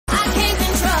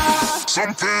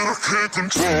something I can't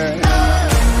control.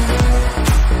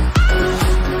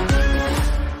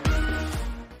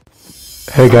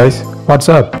 Hey guys, what's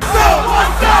up?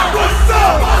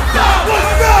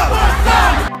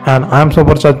 And I'm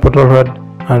Supercharged Petrolhead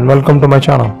and welcome to my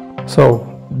channel. So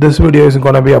this video is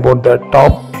gonna be about the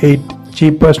top 8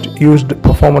 cheapest used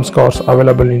performance cars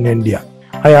available in India.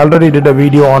 I already did a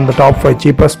video on the top 5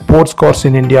 cheapest sports cars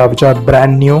in India which are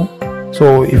brand new.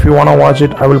 So if you wanna watch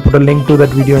it, I will put a link to that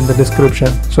video in the description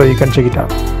so you can check it out.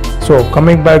 So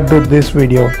coming back to this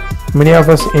video, many of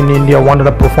us in India wanted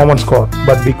a performance car,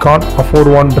 but we can't afford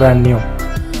one brand new.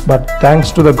 But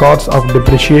thanks to the gods of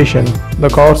depreciation, the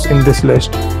cars in this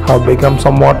list have become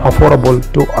somewhat affordable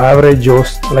to average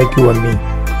Joes like you and me.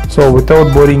 So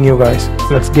without boring you guys,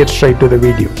 let's get straight to the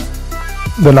video.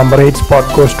 The number 8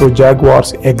 spot goes to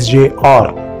Jaguar's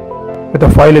XJ-R. With a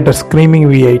 5-liter screaming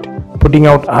V8 putting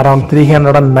out around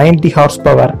 390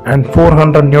 horsepower and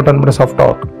 400 Nm of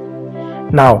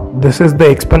torque. Now this is the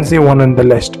expensive one in the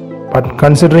list, but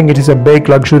considering it is a big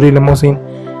luxury limousine,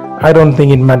 I don't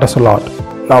think it matters a lot.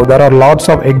 Now there are lots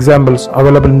of examples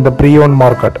available in the pre-owned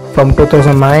market from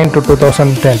 2009 to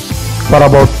 2010 for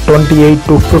about 28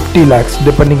 to 50 lakhs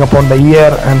depending upon the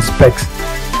year and specs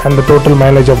and the total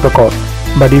mileage of the car.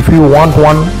 But if you want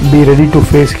one, be ready to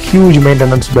face huge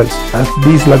maintenance bills, as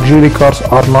these luxury cars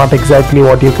are not exactly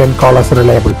what you can call as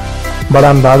reliable. But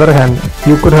on the other hand,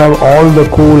 you could have all the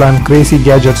cool and crazy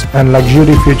gadgets and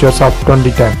luxury features of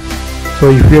 2010. So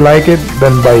if you like it,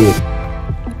 then buy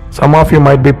it. Some of you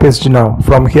might be pissed now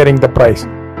from hearing the price.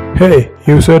 Hey,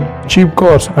 you said cheap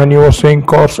cars and you were saying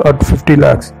cars at 50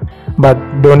 lakhs. But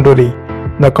don't worry,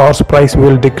 the car's price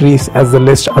will decrease as the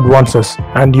list advances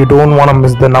and you don't want to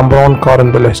miss the number 1 car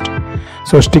in the list.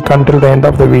 So stick until the end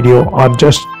of the video or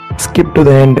just skip to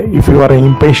the end if you are an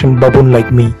impatient baboon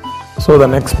like me. So the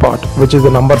next spot, which is the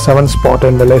number 7 spot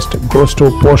in the list, goes to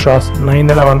Porsche's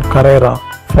 911 Carrera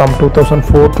from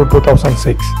 2004 to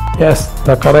 2006. Yes,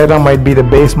 the Carrera might be the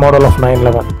base model of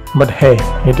 911, but hey,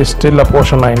 it is still a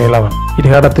Porsche 911. It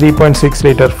had a 3.6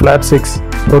 liter flat 6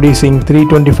 producing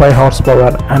 325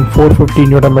 horsepower and 450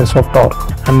 Nm of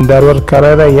torque, and there were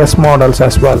Carrera S models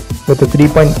as well with a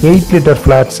 3.8 liter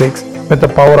flat 6 with a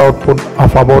power output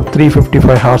of about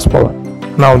 355 horsepower.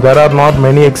 Now there are not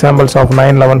many examples of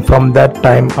 911 from that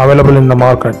time available in the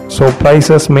market, so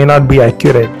prices may not be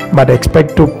accurate, but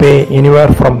expect to pay anywhere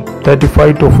from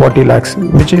 35 to 40 lakhs,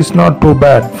 which is not too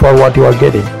bad for what you are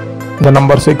getting. The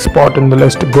number 6 spot in the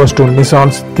list goes to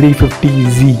Nissan's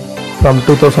 350Z from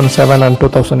 2007 and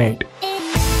 2008.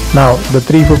 Now the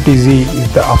 350Z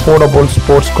is the affordable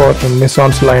sports car in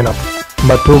Nissan's lineup,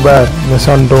 but too bad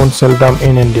Nissan don't sell them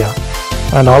in India.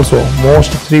 And also,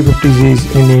 most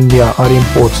 350Zs in India are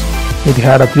imports. It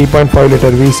had a 3.5 liter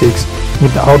V6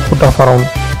 with the output of around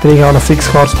 306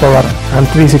 horsepower and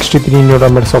 363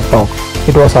 Nm of torque.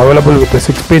 It was available with a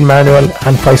 6-speed manual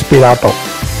and 5-speed auto,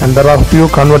 and there are few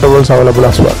convertibles available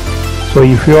as well. So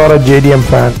if you are a JDM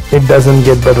fan, it doesn't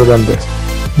get better than this.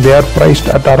 They are priced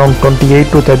at around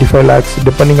 28 to 35 lakhs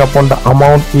depending upon the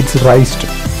amount it's raised,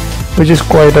 which is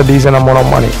quite a decent amount of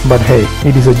money, but hey,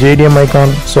 it is a JDM icon,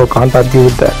 so can't argue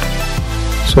with that.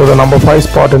 So the number 5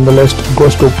 spot in the list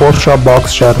goes to Porsche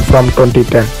Boxster from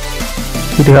 2010.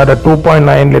 It had a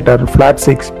 2.9 liter flat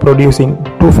 6 producing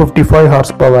 255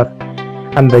 horsepower,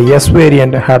 and the S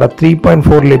variant had a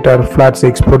 3.4 liter flat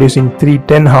 6 producing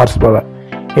 310 horsepower.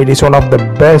 It is one of the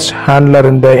best handler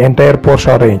in the entire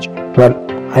Porsche range. Well,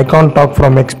 I can't talk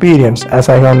from experience as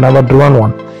I have never driven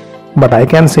one, but I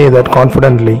can say that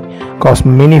confidently cause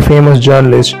many famous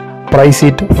journalists price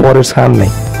it for its handling.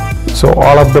 So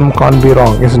all of them can't be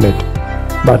wrong, isn't it?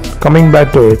 But coming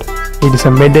back to it, it is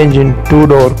a mid-engine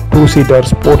 2-door 2-seater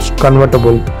sports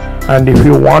convertible, and if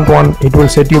you want one, it will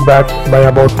set you back by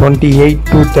about 28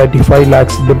 to 35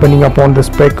 lakhs depending upon the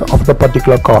spec of the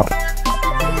particular car.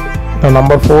 The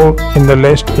number 4 in the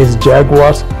list is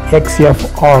Jaguar's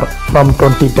XF-R from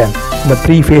 2010, the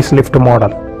pre-facelift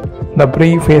model. The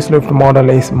pre-facelift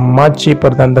model is much cheaper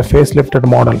than the facelifted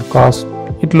model cause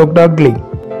it looked ugly,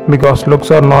 because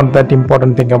looks are not that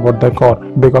important thing about the car,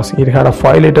 because it had a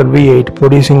 5 liter V8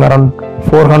 producing around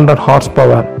 400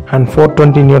 horsepower and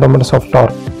 420 Nm of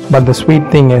torque. But the sweet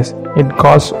thing is, it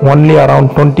costs only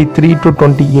around 23 to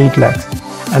 28 lakhs,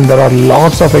 and there are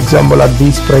lots of examples at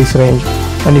this price range,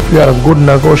 and if you are a good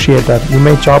negotiator, you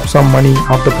may chop some money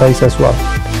off the price as well,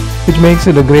 which makes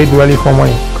it a great value for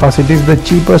money, cause it is the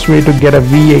cheapest way to get a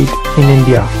V8 in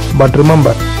India. But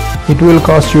remember, it will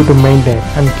cost you to maintain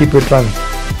and keep it running.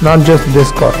 Not just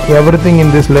this car, everything in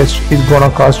this list is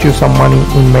gonna cost you some money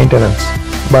in maintenance.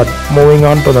 But moving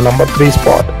on to the number 3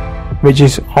 spot, which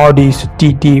is Audi's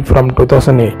TT from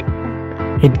 2008.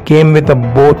 It came with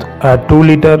both a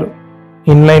 2-liter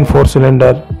inline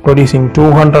 4-cylinder producing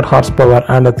 200 horsepower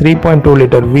and a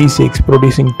 3.2-liter V6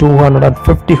 producing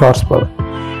 250 horsepower.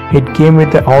 It came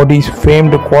with the Audi's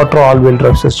famed Quattro all-wheel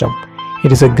drive system.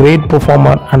 It is a great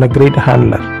performer and a great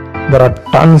handler. There are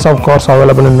tons of cars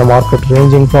available in the market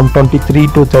ranging from 23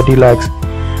 to 30 lakhs,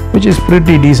 which is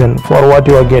pretty decent for what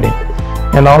you are getting.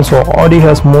 And also Audi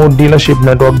has more dealership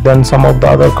network than some of the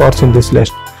other cars in this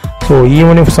list. So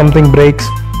even if something breaks,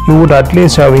 you would at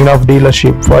least have enough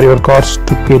dealership for your cars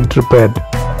to get repaired.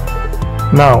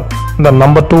 Now, the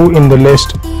number 2 in the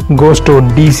list goes to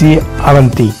DC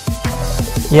Avanti.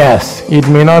 Yes, it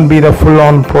may not be the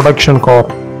full-on production car.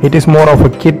 It is more of a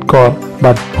kit car,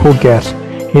 but who cares?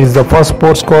 It is the first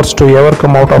sports car to ever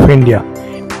come out of India.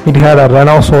 It had a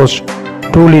Renault Source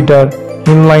 2-liter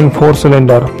inline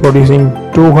 4-cylinder producing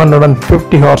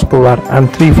 250 horsepower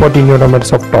and 340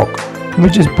 Nm of torque,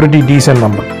 which is pretty decent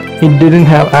number. It didn't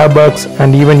have airbags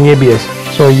and even ABS,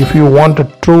 so if you want a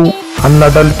true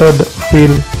unadulterated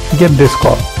feel, get this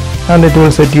car, and it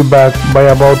will set you back by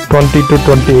about 20 to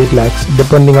 28 lakhs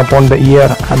depending upon the year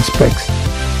and specs.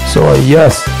 So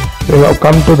yes, we have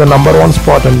come to the number 1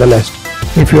 spot in the list.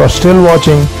 If you are still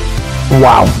watching,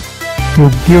 wow, you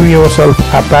give yourself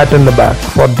a pat in the back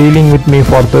for dealing with me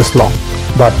for this long.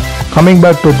 But coming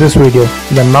back to this video,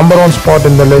 the number 1 spot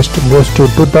in the list goes to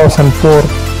 2004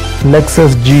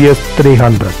 Lexus GS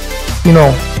 300. You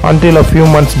know, until a few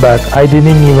months back, I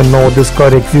didn't even know this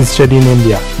car existed in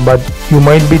India. But you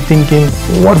might be thinking,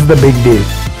 what's the big deal?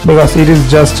 Because it is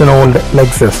just an old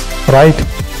Lexus, right?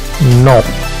 No,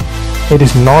 it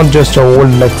is not just an old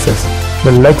Lexus. The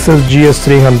Lexus GS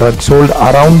 300 sold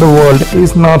around the world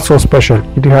is not so special.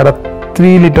 It had a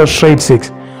 3-liter straight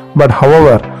 6, but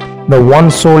however, the one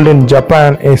sold in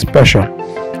Japan is special,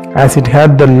 as it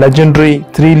had the legendary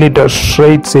 3-liter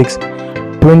straight 6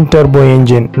 twin turbo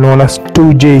engine known as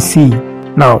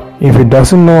 2JC. Now, if you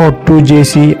doesn't know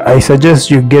 2JC, I suggest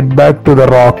you get back to the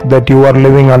rock that you are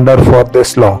living under for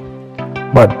this long.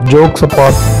 But jokes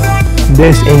apart,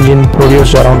 this engine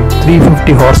produced around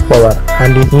 350 horsepower,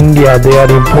 and in India they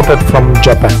are imported from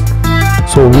Japan.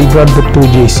 So we got the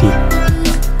 2JC.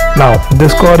 Now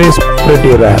this car is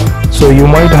pretty rare, so you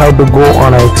might have to go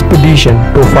on an expedition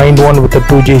to find one with a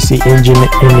 2JC engine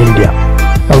in India.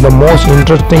 Now the most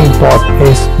interesting part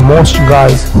is most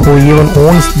guys who even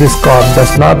owns this car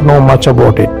does not know much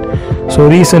about it. So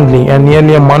recently, and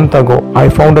nearly a month ago, I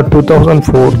found a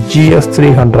 2004 GS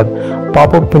 300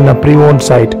 pop up in a pre-owned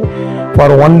site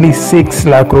for only 6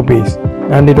 lakh rupees,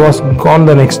 and it was gone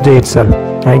the next day itself.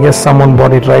 I guess someone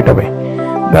bought it right away.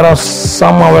 There are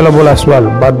some available as well,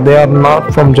 but they are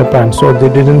not from Japan, so they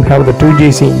didn't have the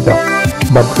 2JC either.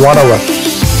 But whatever,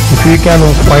 if you can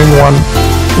find one,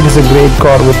 it is a great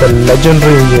car with a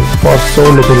legendary engine for so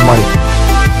little money.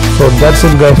 So that's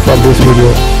it guys for this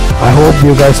video. I hope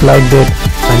you guys liked it,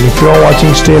 and if you are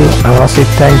watching still, I want to say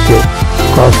thank you,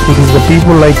 because it is the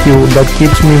people like you that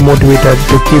keeps me motivated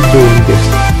to keep doing this.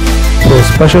 So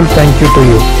special thank you to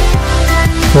you.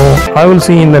 So I will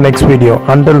see you in the next video.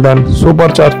 Until then,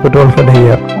 Supercharged Petrol Head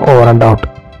here, over and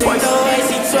out.